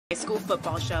High School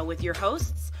Football Show with your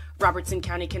hosts, Robertson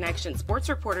County Connection sports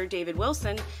reporter David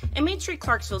Wilson and Main Street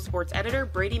Clarksville sports editor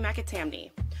Brady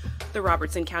McAtamney. The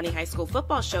Robertson County High School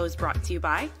Football Show is brought to you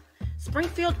by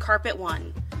Springfield Carpet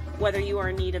One. Whether you are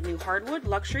in need of new hardwood,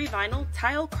 luxury vinyl,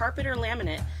 tile, carpet, or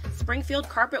laminate, Springfield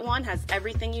Carpet One has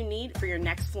everything you need for your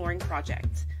next flooring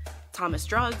project. Thomas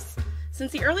Drugs.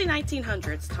 Since the early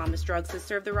 1900s, Thomas Drugs has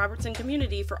served the Robertson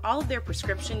community for all of their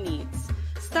prescription needs.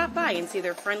 Stop by and see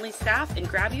their friendly staff and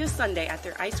grab you a sundae at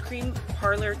their ice cream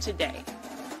parlor today.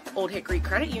 Old Hickory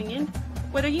Credit Union.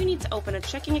 Whether you need to open a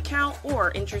checking account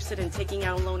or interested in taking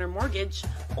out a loan or mortgage,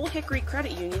 Old Hickory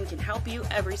Credit Union can help you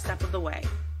every step of the way.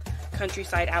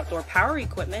 Countryside Outdoor Power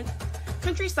Equipment.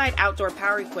 Countryside Outdoor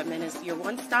Power Equipment is your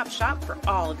one-stop shop for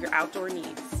all of your outdoor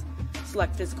needs.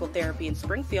 Select Physical Therapy in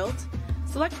Springfield.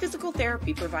 Select Physical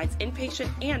Therapy provides inpatient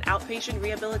and outpatient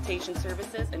rehabilitation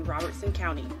services in Robertson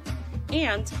County.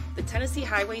 And the Tennessee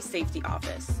Highway Safety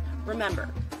Office. Remember,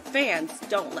 fans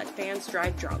don't let fans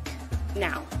drive drunk.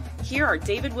 Now, here are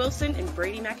David Wilson and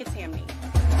Brady McAtamney.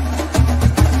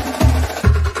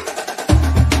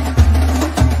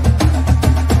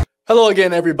 Hello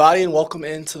again, everybody, and welcome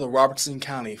into the Robertson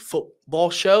County Football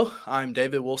Show. I'm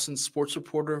David Wilson, sports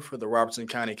reporter for the Robertson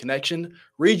County Connection,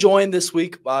 rejoined this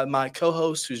week by my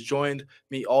co-host who's joined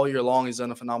me all year long. He's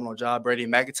done a phenomenal job, Brady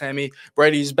McAtamney.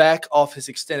 Brady's back off his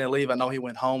extended leave. I know he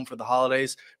went home for the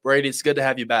holidays. Brady, it's good to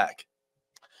have you back.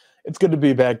 It's good to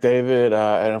be back, David,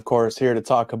 and of course here to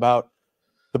talk about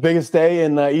the biggest day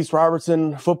in East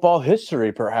Robertson football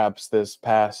history, perhaps this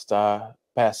past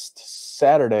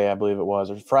Saturday, I believe it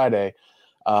was, or Friday.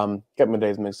 Got my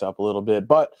days mixed up a little bit,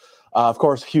 but of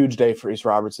course, huge day for East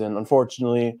Robertson.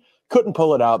 Unfortunately, couldn't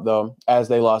pull it out though, as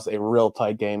they lost a real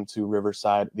tight game to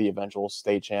Riverside, the eventual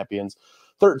state champions,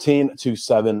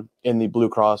 13-7 in the Blue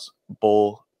Cross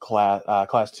Bowl Class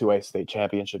 2A state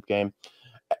championship game.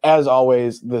 As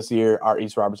always, this year, our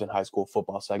East Robertson High School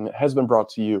football segment has been brought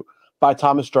to you by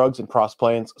Thomas Drugs and Cross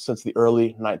Plains since the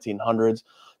early 1900s.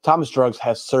 Thomas Drugs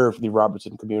has served the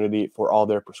Robertson community for all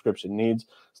their prescription needs.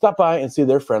 Stop by and see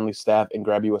their friendly staff and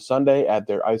grab you a sundae at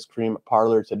their ice cream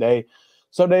parlor today.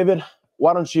 So, David,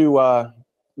 why don't you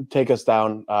take us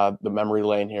down the memory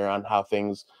lane here on how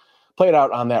things played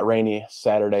out on that rainy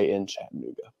Saturday in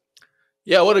Chattanooga?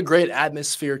 Yeah, what a great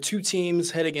atmosphere. Two teams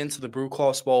heading into the Blue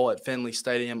Cross Bowl at Finley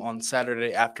Stadium on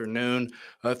Saturday afternoon,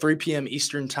 3 p.m.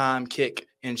 Eastern time kick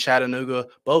in Chattanooga.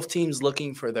 Both teams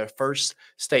looking for their first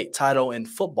state title in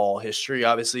football history.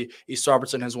 Obviously, East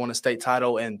Robertson has won a state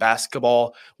title in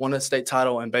basketball, won a state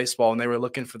title in baseball, and they were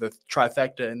looking for the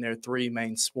trifecta in their three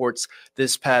main sports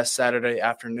this past Saturday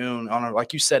afternoon on,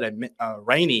 like you said, a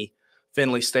rainy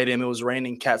Finley Stadium. It was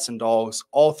raining cats and dogs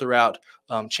all throughout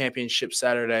championship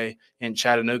Saturday in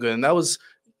Chattanooga, and that was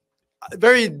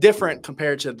very different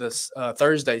compared to this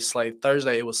Thursday slate.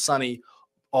 Thursday, it was sunny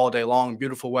all day long,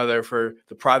 beautiful weather for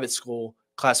the private school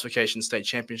classification state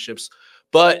championships.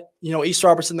 But, you know, East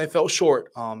Robertson, they fell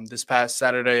short this past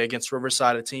Saturday against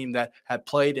Riverside, a team that had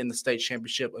played in the state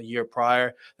championship a year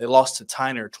prior. They lost to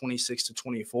Tyner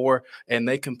 26-24, and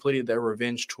they completed their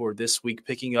revenge tour this week,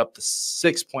 picking up the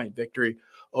 6-point victory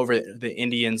over the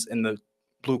Indians in the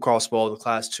Blue Cross Bowl, the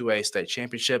Class 2A state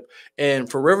championship. And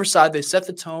for Riverside, they set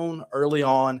the tone early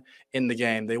on in the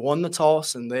game. They won the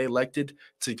toss, and they elected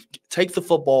to take the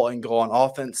football and go on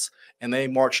offense, and they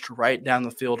marched right down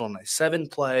the field on a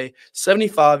 7-play,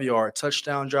 75-yard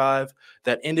touchdown drive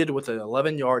that ended with an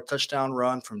 11-yard touchdown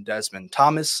run from Desmond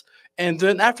Thomas. And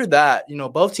then after that, you know,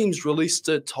 both teams really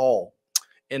stood tall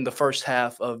in the first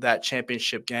half of that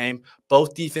championship game.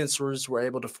 Both defenses were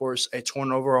able to force a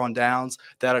turnover on downs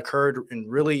that occurred in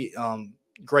really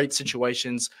great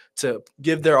situations to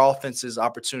give their offenses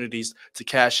opportunities to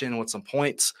cash in with some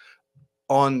points.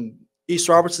 On East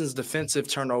Robertson's defensive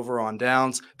turnover on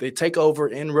downs, they take over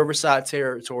in Riverside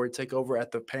territory, take over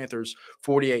at the Panthers'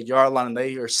 48-yard line, and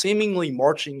they are seemingly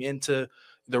marching into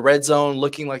the red zone,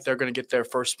 looking like they're going to get their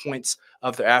first points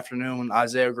of the afternoon when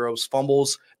Isaiah Groves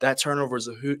fumbles. That turnover is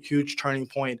a huge turning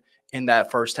point in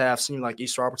that first half. Seemed like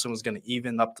East Robertson was going to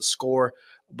even up the score,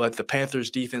 but the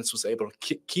Panthers' defense was able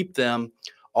to keep them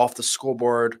off the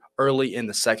scoreboard early in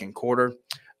the second quarter.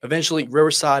 Eventually,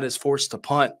 Riverside is forced to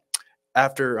punt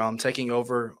after taking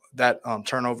over that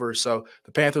turnover. So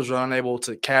the Panthers were unable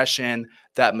to cash in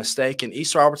that mistake, and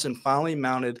East Robertson finally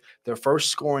mounted their first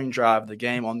scoring drive of the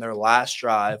game on their last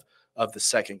drive of the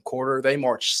second quarter. They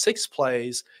marched 6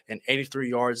 plays and 83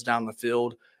 yards down the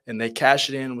field, and they cashed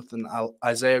it in with an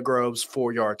Isaiah Groves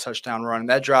 4-yard touchdown run. And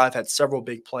that drive had several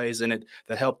big plays in it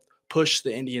that helped push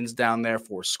the Indians down there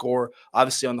for a score.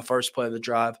 Obviously, on the first play of the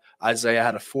drive, Isaiah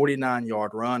had a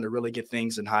 49-yard run to really get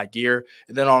things in high gear.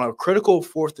 And then on a critical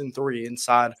 4th and 3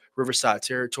 inside Riverside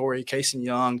territory, Casey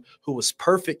Young, who was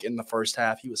perfect in the first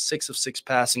half, he was 6 of 6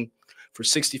 passing for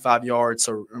 65 yards,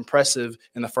 so impressive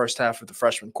in the first half for the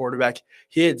freshman quarterback.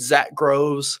 He had Zach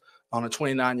Groves on a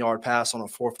 29-yard pass on a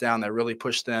 4th down that really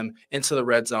pushed them into the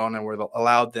red zone and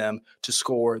allowed them to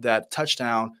score that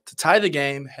touchdown to tie the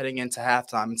game heading into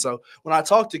halftime. And so when I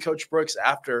talked to Coach Brooks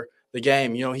after the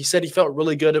game, he said he felt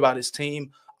really good about his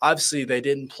team. Obviously, they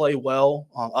didn't play well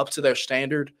up to their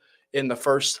standard in the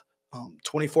first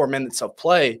 24 minutes of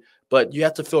play, but you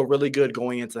have to feel really good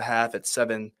going into the half at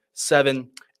 7-7.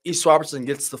 East Robertson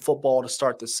gets the football to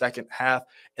start the second half,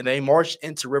 and they march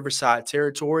into Riverside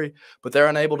territory, but they're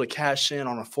unable to cash in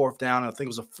on a 4th down. I think it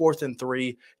was a 4th and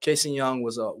 3. Casey Young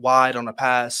was wide on a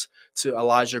pass to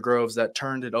Elijah Groves that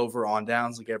turned it over on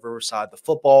downs and gave Riverside the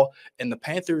football, and the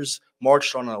Panthers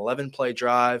marched on an 11-play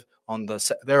drive on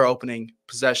their opening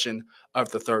possession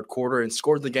of the third quarter and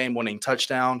scored the game-winning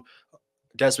touchdown.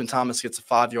 Desmond Thomas gets a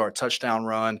 5-yard touchdown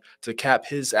run to cap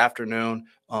his afternoon,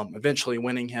 eventually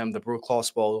winning him the Brew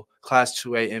Claws Bowl Class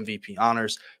 2A MVP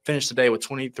honors. Finished the day with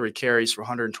 23 carries for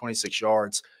 126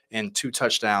 yards and 2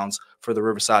 touchdowns for the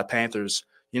Riverside Panthers.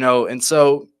 And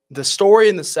so the story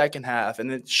in the second half, and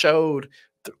it showed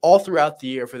all throughout the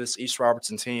year for this East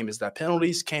Robertson team, is that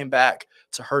penalties came back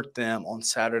to hurt them on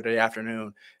Saturday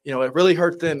afternoon. It really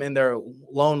hurt them in their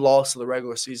lone loss of the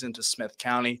regular season to Smith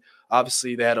County.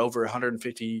 Obviously, they had over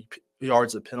 150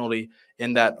 yards of penalty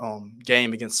in that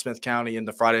game against Smith County in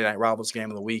the Friday Night Rivals game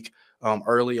of the week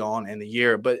early on in the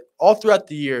year. But all throughout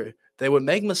the year, they would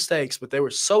make mistakes, but they were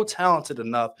so talented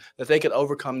enough that they could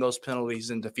overcome those penalties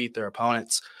and defeat their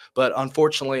opponents. But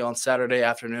unfortunately, on Saturday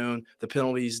afternoon, the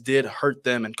penalties did hurt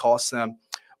them and cost them.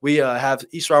 We have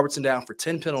East Robertson down for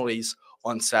 10 penalties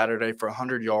on Saturday for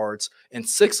 100 yards, and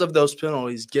 6 of those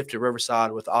penalties gifted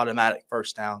Riverside with automatic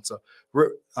first down. So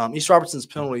East Robertson's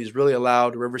penalties really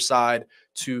allowed Riverside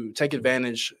to take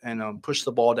advantage and push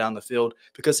the ball down the field,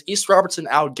 because East Robertson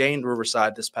outgained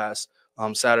Riverside this past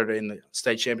Saturday in the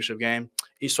state championship game.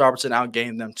 East Robertson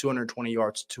outgained them 220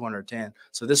 yards to 210.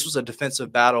 So this was a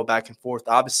defensive battle back and forth.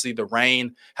 Obviously, the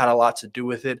rain had a lot to do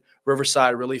with it.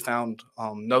 Riverside really found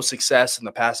no success in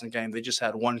the passing game. They just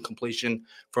had one completion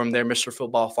from their Mr.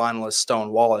 Football finalist,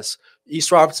 Stone Wallace.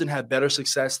 East Robertson had better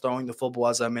success throwing the football.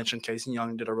 As I mentioned, Casey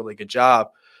Young did a really good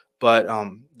job. But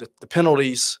the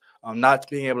penalties, not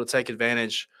being able to take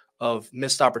advantage of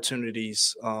missed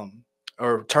opportunities,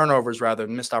 or turnovers rather,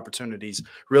 missed opportunities,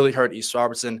 really hurt East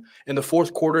Robertson. In the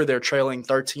fourth quarter, they're trailing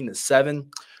 13-7.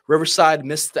 Riverside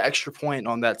missed the extra point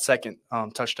on that second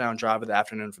touchdown drive of the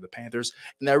afternoon for the Panthers,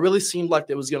 and that really seemed like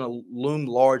it was going to loom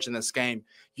large in this game.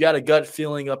 You had a gut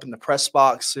feeling up in the press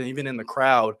box and even in the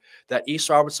crowd that East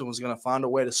Robertson was going to find a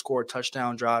way to score a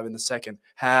touchdown drive in the second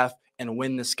half and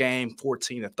win this game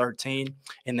 14-13.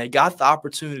 And they got the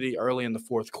opportunity early in the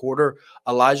fourth quarter.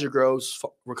 Elijah Groves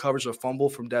recovers a fumble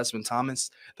from Desmond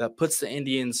Thomas that puts the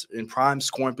Indians in prime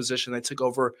scoring position. They took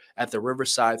over at the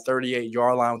Riverside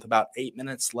 38-yard line with about 8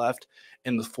 minutes left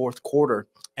in the fourth quarter.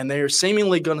 And they are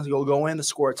seemingly going to go in to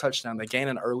score a touchdown. They gain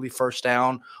an early first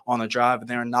down on the drive, and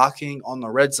they're knocking on the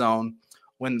red zone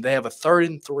when they have a 3rd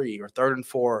and 3 or 3rd and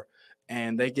 4,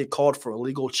 and they get called for a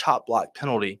illegal chop block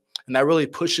penalty. And that really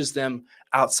pushes them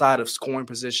outside of scoring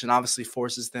position, obviously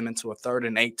forces them into a 3rd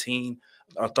and 18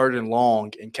 or 3rd and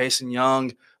long. And Casey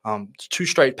Young, 2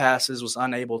 straight passes, was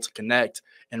unable to connect.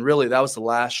 And really, that was the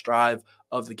last drive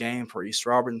of the game for East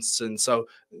Robertson. So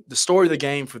the story of the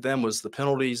game for them was the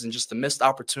penalties and just the missed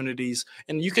opportunities.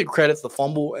 And you could credit the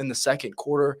fumble in the second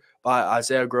quarter by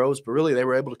Isaiah Groves, but really they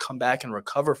were able to come back and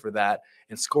recover for that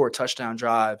and score a touchdown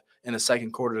drive in the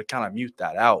second quarter to kind of mute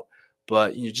that out.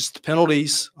 But just the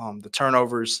penalties, the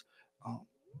turnovers,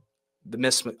 the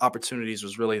missed opportunities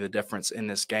was really the difference in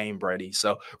this game, Brady.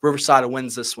 So Riverside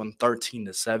wins this one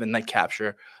 13-7. They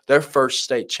capture their first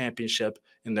state championship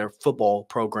in their football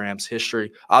program's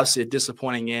history. Obviously, a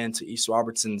disappointing end to East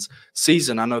Robertson's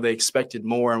season. I know they expected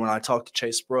more. And when I talked to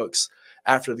Chase Brooks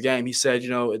after the game, he said,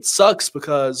 it sucks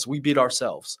because we beat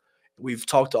ourselves. We've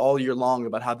talked all year long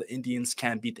about how the Indians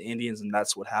can't beat the Indians, and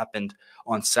that's what happened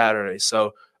on Saturday.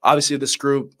 So obviously, this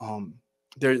group,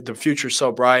 the future is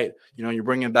so bright. You're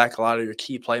bringing back a lot of your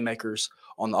key playmakers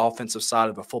on the offensive side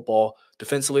of the football.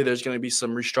 Defensively, there's going to be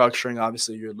some restructuring.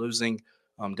 Obviously, you're losing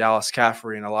Dallas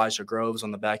Caffrey and Elijah Groves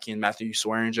on the back end. Matthew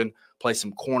Swearingen play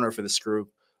some corner for this group.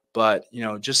 But,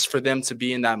 just for them to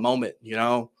be in that moment,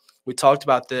 we talked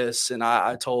about this, and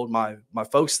I told my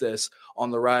folks this on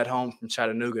the ride home from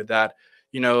Chattanooga that,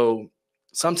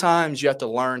 sometimes you have to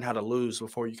learn how to lose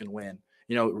before you can win.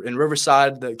 You know, in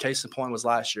Riverside, the case in point was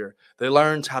last year. They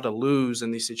learned how to lose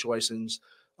in these situations.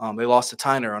 They lost to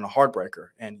Tyner on a heartbreaker,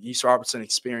 and East Robertson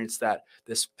experienced that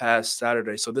this past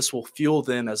Saturday. So this will fuel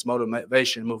them as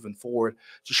motivation moving forward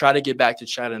to try to get back to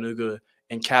Chattanooga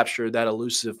and capture that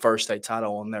elusive first state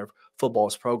title in their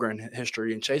football's program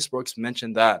history. And Chase Brooks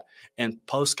mentioned that in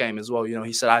post-game as well. You know,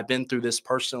 he said, I've been through this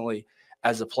personally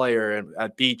as a player. And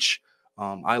at Beach,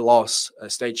 I lost a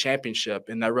state championship,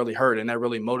 and that really hurt, and that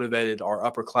really motivated our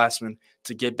upperclassmen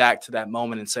to get back to that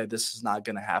moment and say, this is not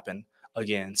going to happen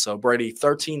again. So Brady,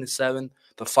 13-7,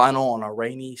 the final on a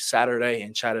rainy Saturday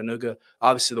in Chattanooga.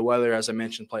 Obviously, the weather, as I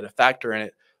mentioned, played a factor in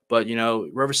it. But, you know,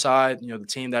 Riverside, you know, the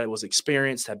team that was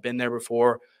experienced, had been there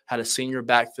before, had a senior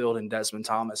backfield in Desmond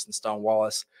Thomas and Stone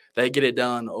Wallace. They get it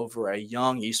done over a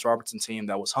young East Robertson team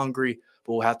that was hungry,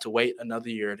 but will have to wait another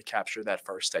year to capture that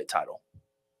first state title.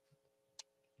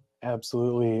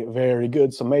 Absolutely. Very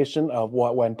good summation of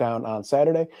what went down on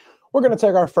Saturday. We're going to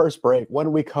take our first break.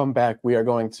 When we come back, we are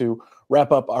going to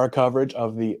wrap up our coverage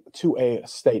of the 2A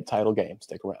state title game.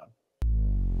 Stick around.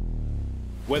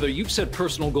 Whether you've set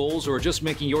personal goals or are just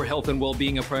making your health and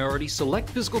well-being a priority, Select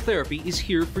Physical Therapy is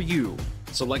here for you.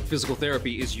 Select Physical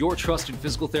Therapy is your trusted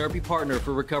physical therapy partner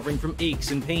for recovering from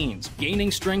aches and pains,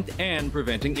 gaining strength, and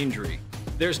preventing injury.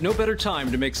 There's no better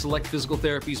time to make Select Physical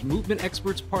Therapy's movement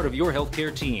experts part of your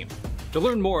healthcare team. To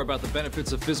learn more about the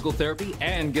benefits of physical therapy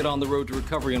and get on the road to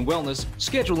recovery and wellness,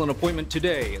 schedule an appointment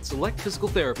today at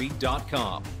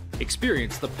selectphysicaltherapy.com.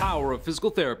 Experience the power of physical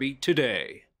therapy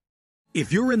today.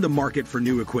 If you're in the market for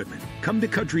new equipment, come to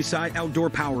Countryside Outdoor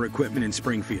Power Equipment in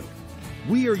Springfield.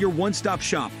 We are your one-stop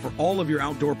shop for all of your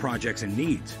outdoor projects and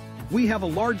needs. We have a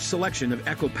large selection of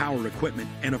Echo Power equipment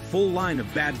and a full line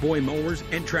of Bad Boy mowers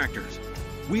and tractors.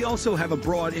 We also have a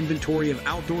broad inventory of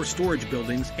outdoor storage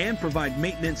buildings and provide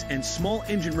maintenance and small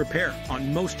engine repair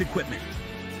on most equipment.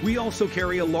 We also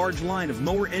carry a large line of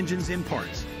mower engines and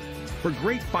parts. For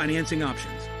great financing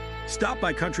options, stop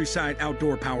by Countryside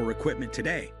Outdoor Power Equipment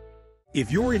today. If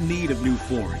you're in need of new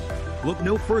flooring, look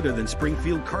no further than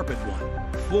Springfield Carpet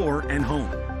One, Floor and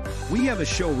Home. We have a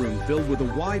showroom filled with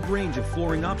a wide range of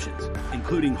flooring options,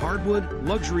 including hardwood,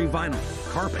 luxury vinyl,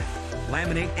 carpet,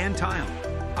 laminate, and tile.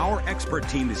 Our expert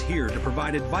team is here to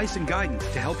provide advice and guidance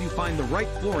to help you find the right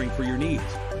flooring for your needs.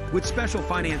 With special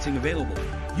financing available,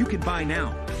 you can buy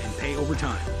now and pay over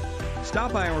time.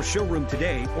 Stop by our showroom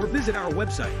today or visit our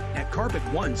website at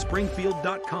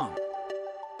carpet1springfield.com.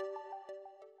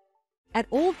 At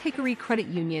Old Hickory Credit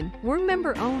Union, we're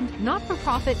member-owned,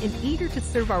 not-for-profit, and eager to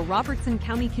serve our Robertson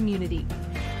County community.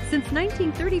 Since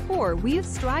 1934, we have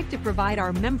strived to provide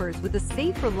our members with a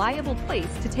safe, reliable place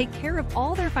to take care of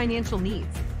all their financial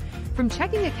needs. From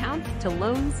checking accounts to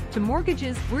loans to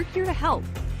mortgages, we're here to help.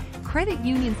 Credit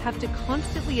unions have to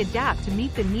constantly adapt to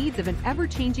meet the needs of an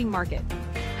ever-changing market.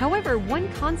 However,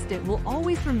 one constant will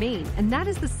always remain, and that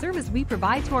is the service we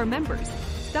provide to our members.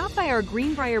 Stop by our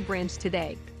Greenbrier branch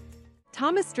today.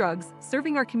 Thomas Drugs,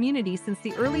 serving our community since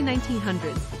the early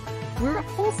 1900s. We're a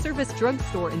full-service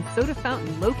drugstore and soda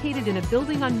fountain located in a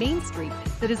building on Main Street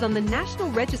that is on the National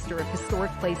Register of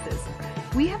Historic Places.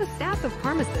 We have a staff of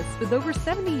pharmacists with over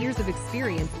 70 years of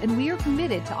experience, and we are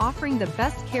committed to offering the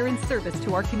best care and service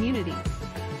to our community.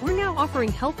 We're now offering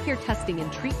healthcare testing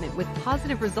and treatment with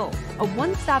positive results, a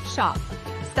one-stop shop.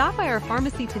 Stop by our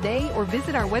pharmacy today or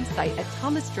visit our website at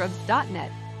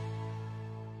thomasdrugs.net.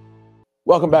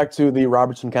 Welcome back to the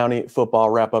Robertson County Football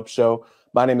Wrap-Up Show.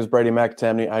 My name is Brady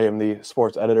McAtamney. I am the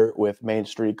sports editor with Main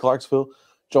Street Clarksville,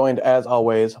 joined as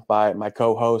always by my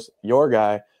co-host, your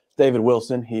guy, David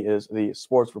Wilson. He is the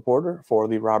sports reporter for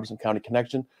the Robertson County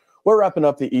Connection. We're wrapping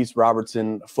up the East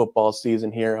Robertson football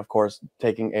season here, of course,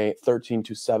 taking a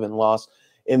 13-7 loss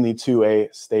in the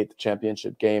 2A state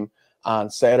championship game on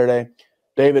Saturday.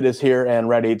 David is here and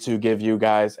ready to give you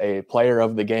guys a player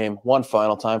of the game one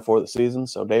final time for the season.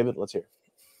 So, David, let's hear.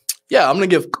 Yeah, I'm going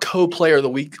to give co-player of the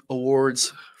week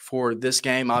awards for this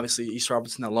game. Obviously, East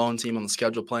Robertson, the lone team on the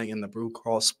schedule, playing in the Blue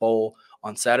Cross Bowl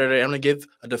on Saturday. I'm going to give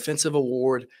a defensive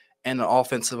award and an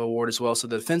offensive award as well. So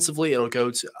defensively, it'll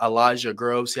go to Elijah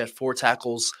Groves. He had 4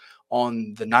 tackles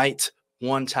on the night,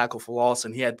 1 tackle for loss,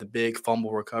 and he had the big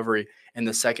fumble recovery in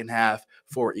the second half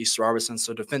for East Robertson.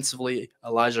 So defensively,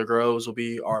 Elijah Groves will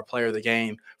be our player of the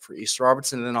game for East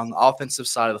Robertson. And then on the offensive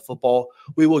side of the football,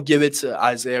 we will give it to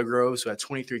Isaiah Groves, who had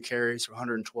 23 carries for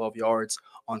 112 yards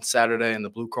on Saturday in the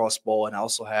Blue Cross Bowl, and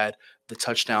also had the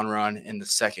touchdown run in the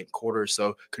second quarter.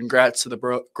 So congrats to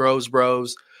the Groves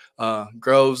brothers.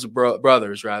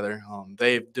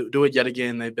 They do it yet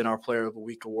again. They've been our Player of the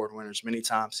Week award winners many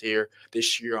times here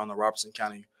this year on the Robertson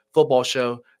County football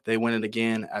show. They win it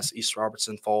again as East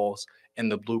Robertson falls in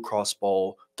the Blue Cross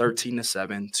Bowl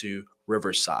 13-7 to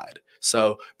Riverside.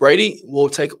 So Brady will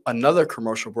take another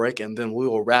commercial break, and then we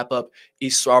will wrap up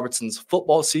East Robertson's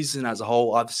football season as a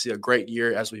whole. Obviously a great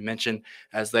year, as we mentioned,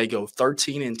 as they go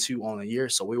 13-2 on the year.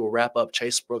 So we will wrap up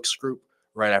Chase Brooks' group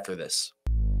right after this.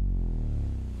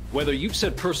 Whether you've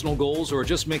set personal goals or are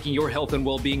just making your health and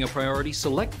well-being a priority,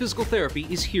 Select Physical Therapy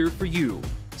is here for you.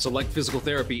 Select Physical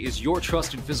Therapy is your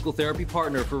trusted physical therapy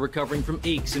partner for recovering from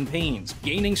aches and pains,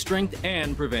 gaining strength,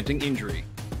 and preventing injury.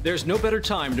 There's no better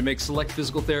time to make Select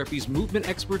Physical Therapy's movement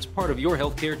experts part of your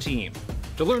healthcare team.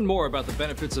 To learn more about the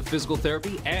benefits of physical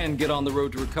therapy and get on the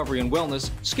road to recovery and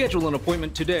wellness, schedule an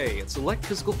appointment today at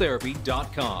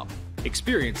selectphysicaltherapy.com.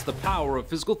 Experience the power of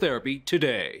physical therapy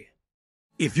today.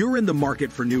 If you're in the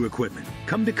market for new equipment,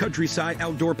 come to Countryside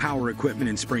Outdoor Power Equipment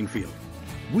in Springfield.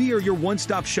 We are your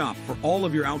one-stop shop for all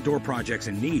of your outdoor projects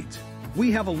and needs.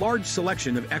 We have a large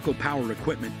selection of Echo Power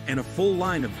equipment and a full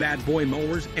line of bad boy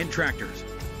mowers and tractors.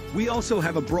 We also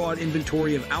have a broad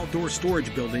inventory of outdoor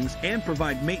storage buildings and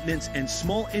provide maintenance and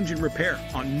small engine repair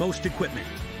on most equipment.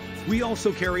 We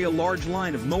also carry a large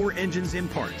line of mower engines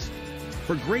and parts.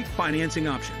 For great financing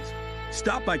options,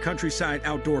 stop by Countryside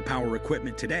Outdoor Power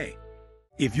Equipment today.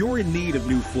 If you're in need of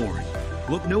new flooring,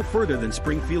 look no further than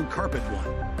Springfield Carpet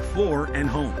One, Floor and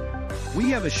Home. We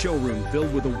have a showroom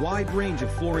filled with a wide range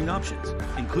of flooring options,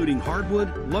 including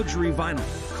hardwood, luxury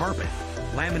vinyl, carpet,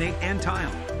 laminate, and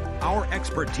tile. Our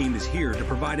expert team is here to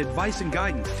provide advice and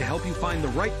guidance to help you find the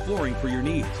right flooring for your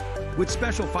needs. With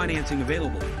special financing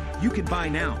available, you can buy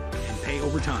now and pay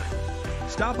over time.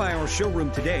 Stop by our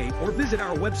showroom today or visit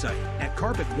our website at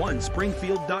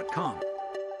carpet1springfield.com.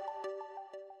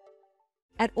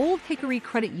 At Old Hickory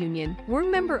Credit Union, we're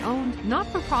member-owned,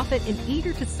 not-for-profit, and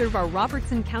eager to serve our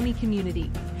Robertson County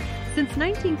community. Since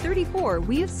 1934,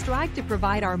 we have strived to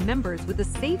provide our members with a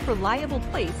safe, reliable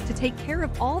place to take care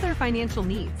of all their financial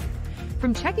needs.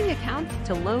 From checking accounts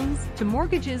to loans to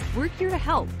mortgages, we're here to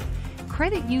help.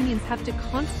 Credit unions have to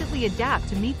constantly adapt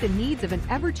to meet the needs of an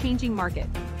ever-changing market.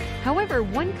 However,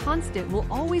 one constant will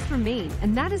always remain,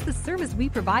 and that is the service we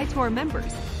provide to our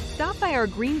members. Stop by our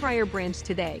Greenbrier branch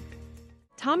today.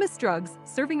 Thomas Drugs,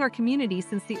 serving our community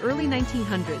since the early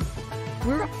 1900s.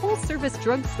 We're a full-service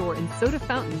drugstore and soda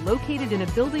fountain located in a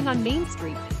building on Main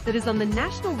Street that is on the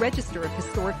National Register of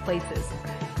Historic Places.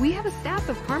 We have a staff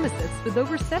of pharmacists with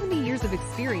over 70 years of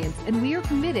experience, and we are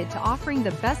committed to offering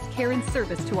the best care and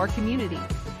service to our community.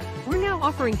 We're now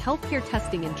offering healthcare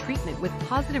testing and treatment with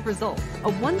positive results,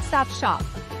 a one-stop shop.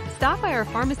 Stop by our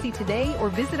pharmacy today or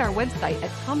visit our website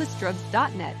at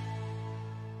thomasdrugs.net.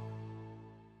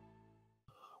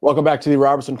 Welcome back to the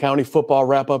Robertson County Football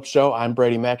Wrap-Up Show. I'm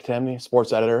Brady McAtamney,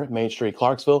 sports editor at Main Street,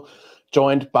 Clarksville,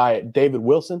 joined by David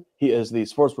Wilson. He is the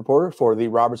sports reporter for the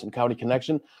Robertson County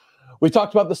Connection. We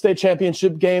talked about the state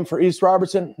championship game for East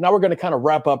Robertson. Now we're going to kind of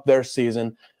wrap up their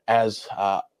season as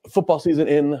football season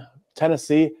in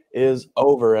Tennessee is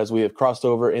over, as we have crossed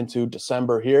over into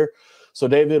December here. So,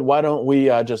 David, why don't we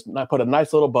just put a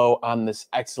nice little bow on this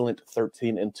excellent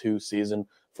 13-2 season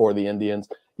for the Indians?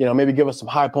 You know, maybe give us some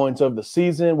high points of the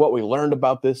season, what we learned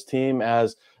about this team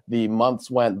as the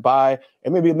months went by,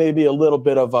 and maybe a little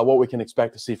bit of what we can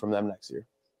expect to see from them next year.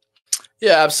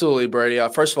 Yeah, absolutely, Brady.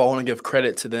 First of all, I want to give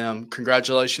credit to them.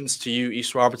 Congratulations to you,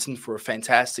 East Robertson, for a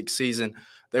fantastic season.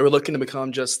 They were looking to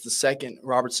become just the second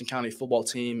Robertson County football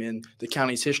team in the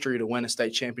county's history to win a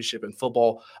state championship in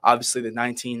football. Obviously, the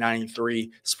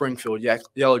 1993 Springfield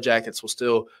Yellow Jackets will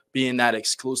still be in that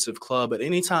exclusive club. But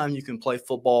anytime you can play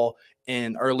football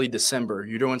in early December,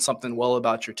 you're doing something well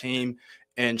about your team.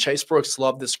 And Chase Brooks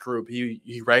loved this group.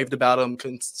 He raved about them,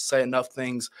 couldn't say enough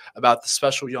things about the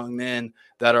special young men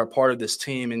that are a part of this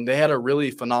team. And they had a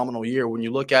really phenomenal year. When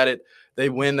you look at it, they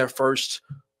win their first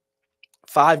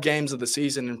 5 games of the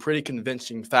season in pretty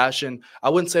convincing fashion. I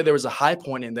wouldn't say there was a high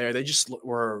point in there. They just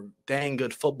were a dang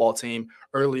good football team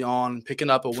early on, picking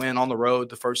up a win on the road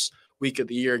the first week of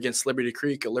the year against Liberty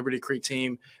Creek, a Liberty Creek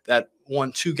team that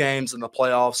won 2 games in the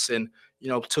playoffs and, you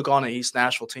know, took on an East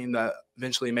Nashville team that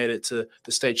eventually made it to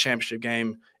the state championship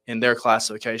game in their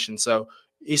classification. So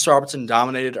East Robertson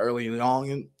dominated early on.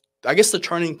 And I guess the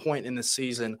turning point in the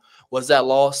season was that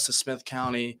loss to Smith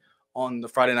County on the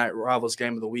Friday Night Rivals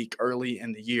game of the week early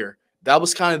in the year. That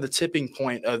was kind of the tipping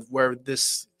point of where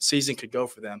this season could go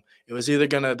for them. It was either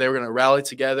they were going to rally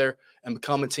together and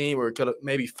become a team, or it could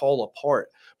maybe fall apart.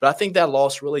 But I think that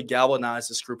loss really galvanized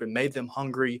this group and made them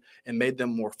hungry and made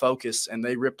them more focused. And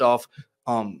they ripped off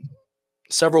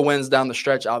several wins down the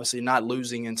stretch, obviously not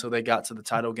losing until they got to the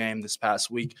title game this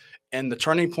past week. And the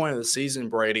turning point of the season,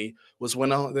 Brady, was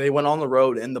when they went on the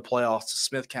road in the playoffs to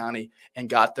Smith County and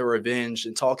got their revenge.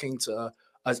 And talking to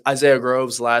Isaiah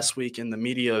Groves last week in the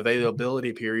media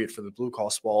availability period for the Blue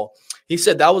Cross Bowl, he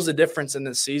said that was the difference in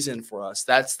this season for us.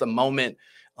 That's the moment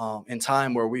in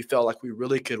time where we felt like we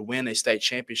really could win a state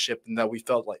championship and that we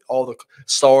felt like all the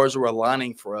stars were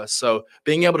aligning for us. So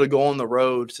being able to go on the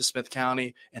road to Smith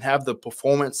County and have the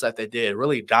performance that they did,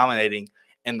 really dominating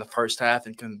in the first half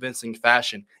in convincing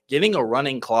fashion, getting a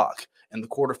running clock in the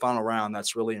quarterfinal round,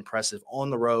 that's really impressive on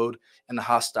the road in a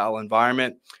hostile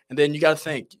environment. And then you got to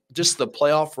think just the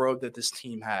playoff road that this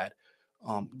team had.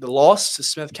 The loss to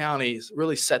Smith County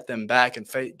really set them back and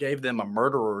gave them a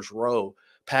murderer's row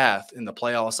path in the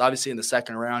playoffs. Obviously, in the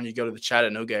second round, you go to the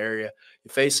Chattanooga area.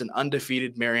 You face an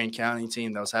undefeated Marion County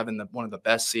team that was having one of the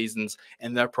best seasons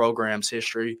in their program's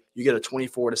history. You get a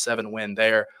 24-7 win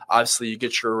there. Obviously, you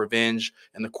get your revenge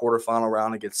in the quarterfinal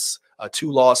round against a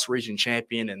two-loss region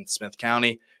champion in Smith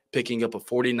County, picking up a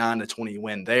 49-20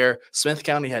 win there. Smith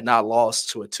County had not lost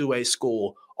to a 2A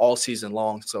school all season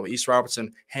long, so East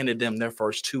Robertson handed them their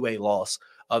first 2A loss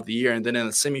of the year. And then in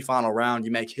the semifinal round,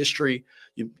 you make history.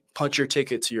 You punch your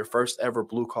ticket to your first ever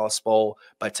Blue Cross Bowl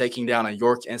by taking down a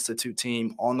York Institute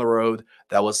team on the road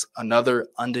that was another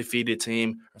undefeated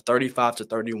team, a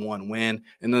 35-31 win.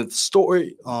 And the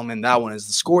story in that one is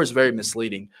the score is very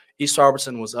misleading. East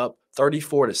Robertson was up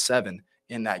 34-7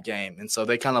 in that game, and so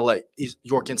they kind of let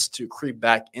York Institute creep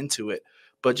back into it.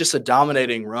 But just a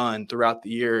dominating run throughout the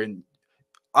year. And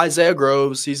Isaiah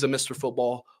Groves, he's a Mr.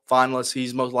 Football finalist.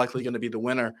 He's most likely going to be the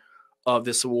winner of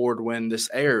this award when this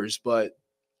airs, but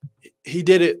he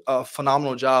did a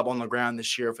phenomenal job on the ground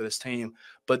this year for this team.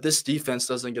 But this defense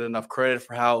doesn't get enough credit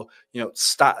for how,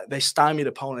 they stymied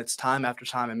opponents time after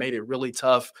time and made it really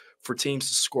tough for teams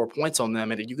to score points on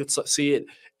them. And you could see it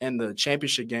in the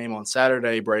championship game on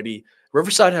Saturday, Brady.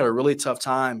 Riverside had a really tough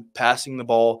time passing the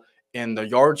ball, and the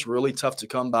yards were really tough to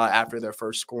come by after their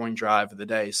first scoring drive of the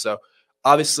day. So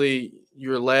obviously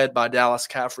you're led by Dallas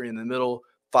Caffrey in the middle,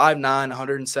 5'9",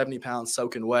 170 pounds,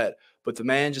 soaking wet. But the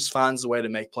man just finds a way to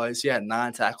make plays. He had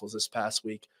 9 tackles this past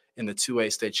week in the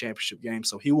 2A state championship game,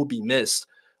 so he will be missed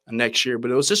next year. But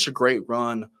it was just a great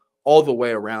run all the way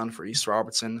around for East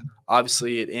Robertson.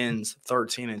 Obviously, it ends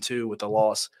 13-2 with a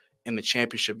loss in the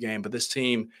championship game. But this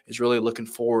team is really looking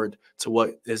forward to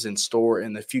what is in store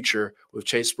in the future with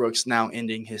Chase Brooks now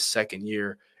ending his second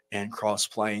year in Cross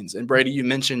Plains. And, Brady, you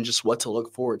mentioned just what to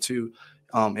look forward to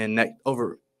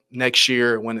over next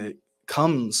year when it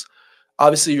comes.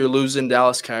 Obviously, you're losing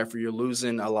Dallas Caffrey, you're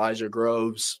losing Elijah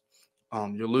Groves,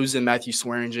 you're losing Matthew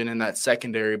Swearingen in that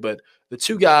secondary. But the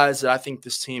two guys that I think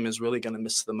this team is really going to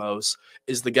miss the most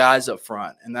is the guys up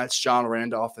front, and that's John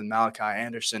Randolph and Malachi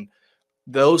Anderson.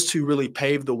 Those two really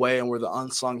paved the way and were the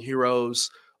unsung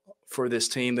heroes for this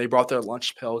team. They brought their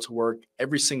lunch pail to work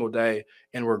every single day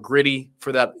and were gritty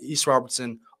for that East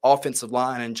Robertson offensive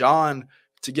line. And John,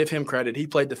 to give him credit, he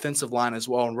played defensive line as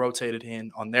well and rotated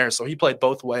in on there. So he played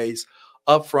both ways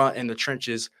up front in the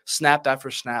trenches, snap after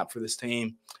snap for this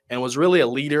team, and was really a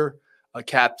leader, a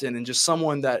captain, and just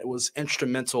someone that was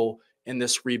instrumental in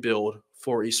this rebuild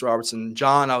for East Robertson.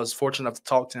 John, I was fortunate enough to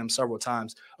talk to him several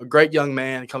times. A great young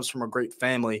man, comes from a great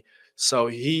family. So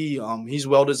he's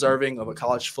well-deserving of a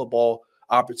college football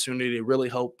opportunity. Really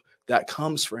hope that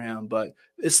comes for him. But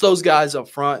it's those guys up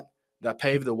front that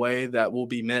paved the way that will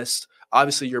be missed.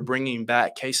 Obviously, you're bringing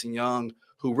back Casey Young,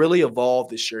 who really evolved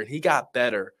this year, and he got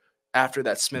better after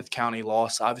that Smith County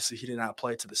loss. Obviously, he did not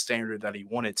play to the standard that he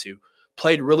wanted to.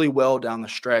 Played really well down the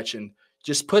stretch and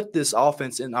just put this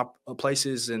offense in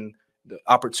places and the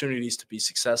opportunities to be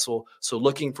successful. So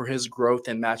looking for his growth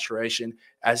and maturation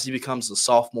as he becomes a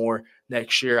sophomore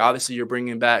next year. Obviously, you're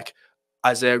bringing back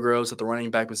Isaiah Groves at the running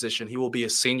back position. He will be a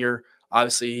senior.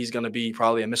 Obviously, he's going to be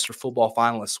probably a Mr. Football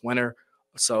finalist winner.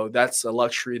 So that's a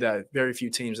luxury that very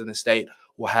few teams in the state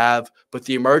will have. But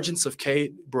the emergence of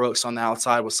Kate Brooks on the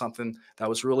outside was something that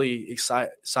was really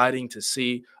exciting to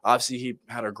see. Obviously, he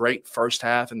had a great first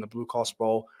half in the Blue Cross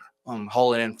Bowl,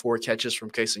 hauling in 4 catches from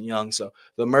Casey Young. So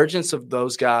the emergence of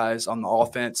those guys on the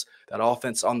offense, that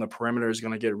offense on the perimeter is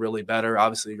going to get really better.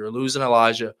 Obviously, you're losing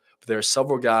Elijah, but there are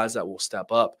several guys that will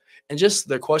step up. And just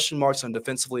the question marks on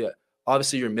defensively,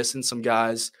 obviously you're missing some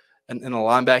guys in the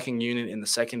linebacking unit in the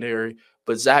secondary.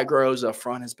 But Zach Groves up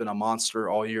front has been a monster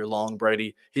all year long,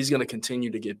 Brady. He's going to continue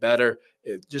to get better.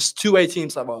 Just 2A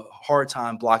teams have a hard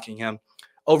time blocking him.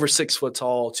 Over 6 foot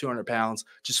tall, 200 pounds,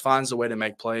 just finds a way to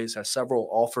make plays, has several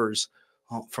offers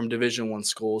from Division I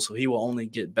schools, so he will only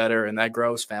get better. And that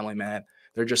Groves family, man,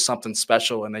 they're just something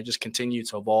special, and they just continue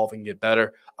to evolve and get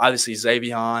better. Obviously,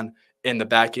 Xavion in the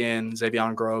back end,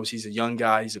 Xavion Groves, he's a young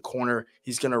guy. He's a corner.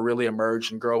 He's going to really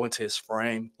emerge and grow into his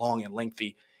frame, long and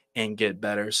lengthy, and get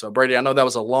better. So, Brady, I know that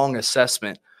was a long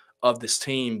assessment of this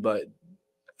team, but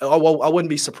I wouldn't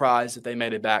be surprised if they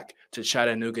made it back to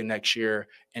Chattanooga next year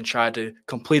and tried to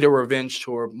complete a revenge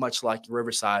tour, much like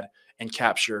Riverside, and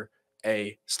capture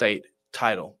a state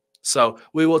title. So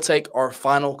we will take our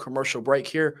final commercial break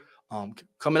here.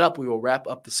 Coming up, we will wrap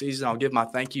up the season. I'll give my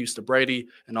thank yous to Brady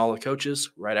and all the coaches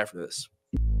right after this.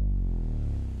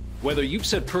 Whether you've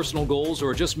set personal goals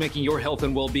or are just making your health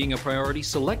and well-being a priority,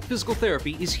 Select Physical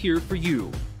Therapy is here for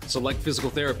you. Select Physical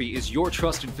Therapy is your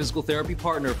trusted physical therapy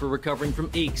partner for recovering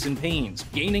from aches and pains,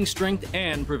 gaining strength,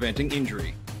 and preventing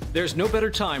injury. There's no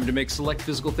better time to make Select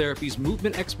Physical Therapy's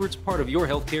movement experts part of your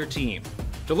healthcare team.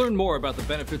 To learn more about the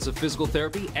benefits of physical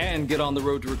therapy and get on the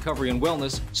road to recovery and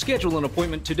wellness, schedule an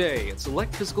appointment today at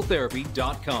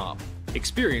selectphysicaltherapy.com.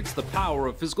 Experience the power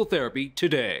of physical therapy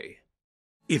today.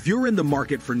 If you're in the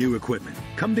market for new equipment,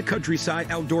 come to Countryside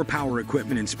Outdoor Power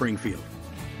Equipment in Springfield.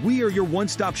 We are your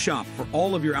one-stop shop for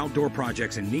all of your outdoor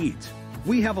projects and needs.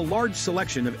 We have a large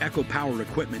selection of Echo Power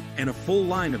equipment and a full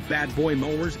line of bad boy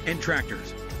mowers and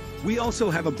tractors. We also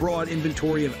have a broad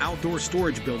inventory of outdoor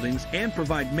storage buildings and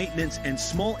provide maintenance and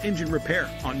small engine repair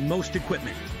on most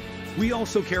equipment. We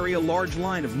also carry a large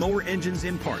line of mower engines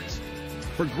and parts.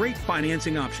 For great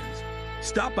financing options,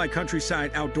 stop by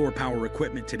Countryside Outdoor Power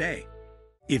Equipment today.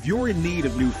 If you're in need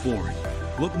of new flooring,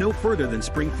 look no further than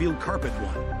Springfield Carpet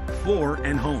One, Floor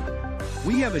and Home.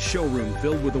 We have a showroom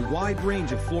filled with a wide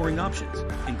range of flooring options,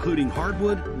 including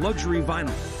hardwood, luxury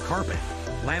vinyl, carpet,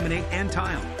 laminate, and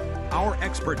tile. Our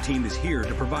expert team is here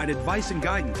to provide advice and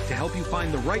guidance to help you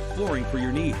find the right flooring for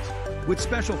your needs. With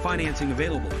special financing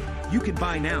available, you can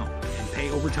buy now and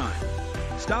pay over time.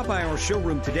 Stop by our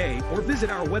showroom today or visit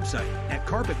our website at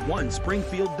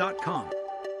carpet1springfield.com.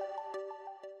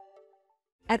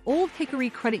 At Old Hickory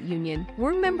Credit Union,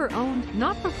 we're member-owned,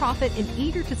 not-for-profit, and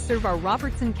eager to serve our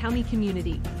Robertson County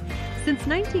community. Since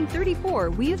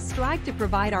 1934, we have strived to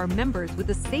provide our members with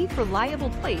a safe, reliable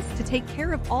place to take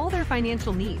care of all their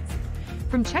financial needs.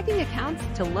 From checking accounts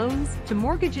to loans to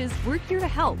mortgages, we're here to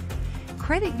help.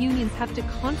 Credit unions have to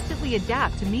constantly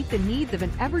adapt to meet the needs of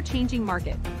an ever-changing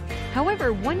market.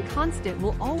 However, one constant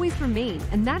will always remain,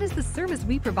 and that is the service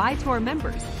we provide to our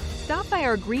members. Stop by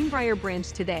our Greenbrier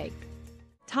branch today.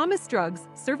 Thomas Drugs,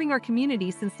 serving our community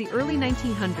since the early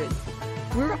 1900s.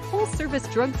 We're a full-service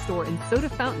drugstore and soda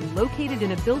fountain located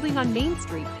in a building on Main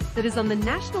Street that is on the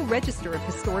National Register of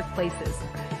Historic Places.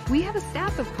 We have a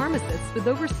staff of pharmacists with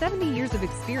over 70 years of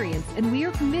experience, and we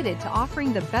are committed to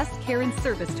offering the best care and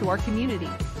service to our community.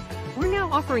 We're now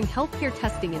offering healthcare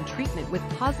testing and treatment with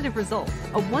positive results,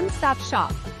 a one-stop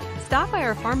shop. Stop by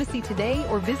our pharmacy today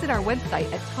or visit our website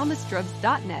at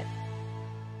thomasdrugs.net.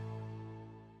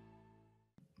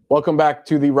 Welcome back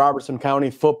to the Robertson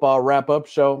County Football Wrap-Up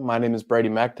Show. My name is Brady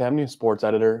McTamney, sports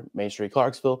editor, Main Street,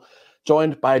 Clarksville,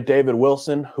 joined by David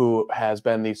Wilson, who has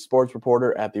been the sports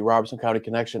reporter at the Robertson County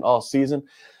Connection all season.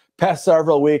 Past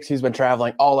several weeks, he's been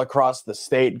traveling all across the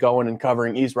state, going and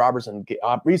covering East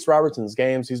Robertson's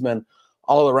games. He's been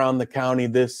all around the county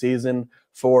this season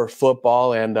for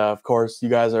football, and of course, you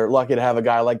guys are lucky to have a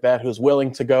guy like that who's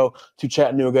willing to go to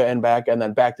Chattanooga and back, and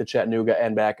then back to Chattanooga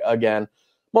and back again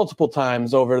multiple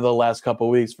times over the last couple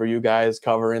of weeks for you guys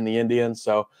covering the Indians.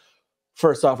 So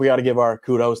first off, we got to give our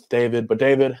kudos to David. But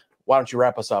David, why don't you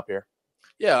wrap us up here?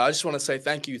 Yeah, I just want to say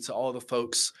thank you to all the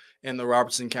folks in the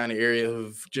Robertson County area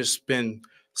who've just been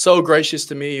so gracious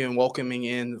to me and welcoming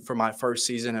in for my first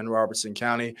season in Robertson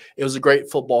County. It was a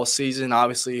great football season.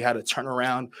 Obviously, had a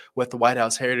turnaround with the White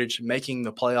House Heritage, making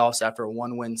the playoffs after a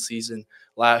one-win season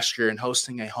last year and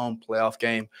hosting a home playoff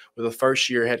game with a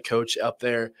first-year head coach up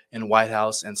there in White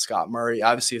House and Scott Murray.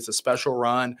 Obviously, it's a special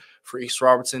run for East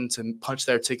Robertson to punch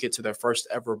their ticket to their first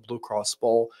ever Blue Cross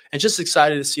Bowl. And just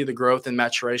excited to see the growth and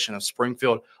maturation of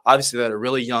Springfield. Obviously, they're a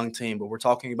really young team, but we're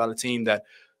talking about a team that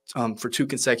for 2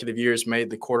 consecutive years made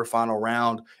the quarterfinal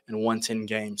round and won 10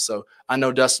 games. So I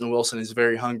know Dustin Wilson is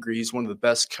very hungry. He's one of the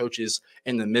best coaches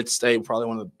in the mid-state, probably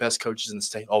one of the best coaches in the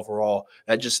state overall.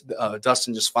 That just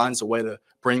Dustin just finds a way to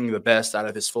bring the best out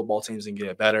of his football teams and get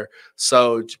it better.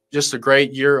 So just a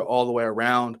great year all the way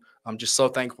around. I'm just so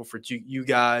thankful for you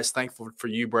guys, thankful for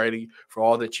you, Brady, for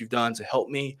all that you've done to help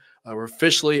me. We're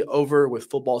officially over with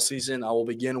football season. I will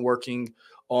begin working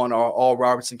on our all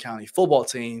Robertson County football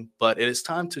team, but it is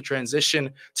time to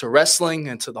transition to wrestling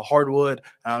and to the hardwood.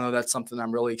 And I know that's something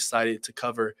I'm really excited to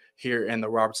cover here in the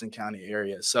Robertson County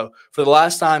area. So for the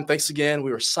last time, thanks again.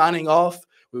 We are signing off.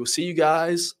 We will see you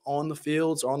guys on the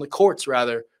fields, or on the courts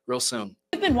rather, real soon.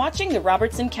 You've been watching the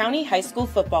Robertson County High School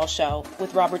Football Show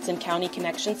with Robertson County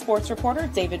Connection sports reporter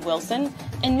David Wilson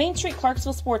and Main Street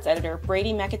Clarksville sports editor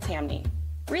Brady McAtamney.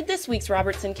 Read this week's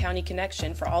Robertson County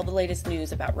Connection for all the latest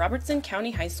news about Robertson County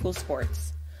High School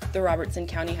sports. The Robertson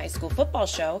County High School Football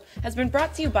Show has been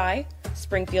brought to you by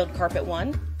Springfield Carpet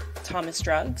One, Thomas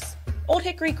Drugs, Old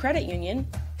Hickory Credit Union,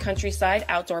 Countryside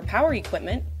Outdoor Power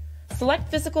Equipment, Select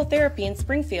Physical Therapy in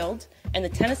Springfield, and the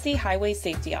Tennessee Highway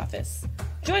Safety Office.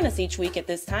 Join us each week at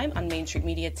this time on Main Street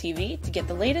Media TV to get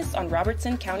the latest on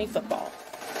Robertson County football.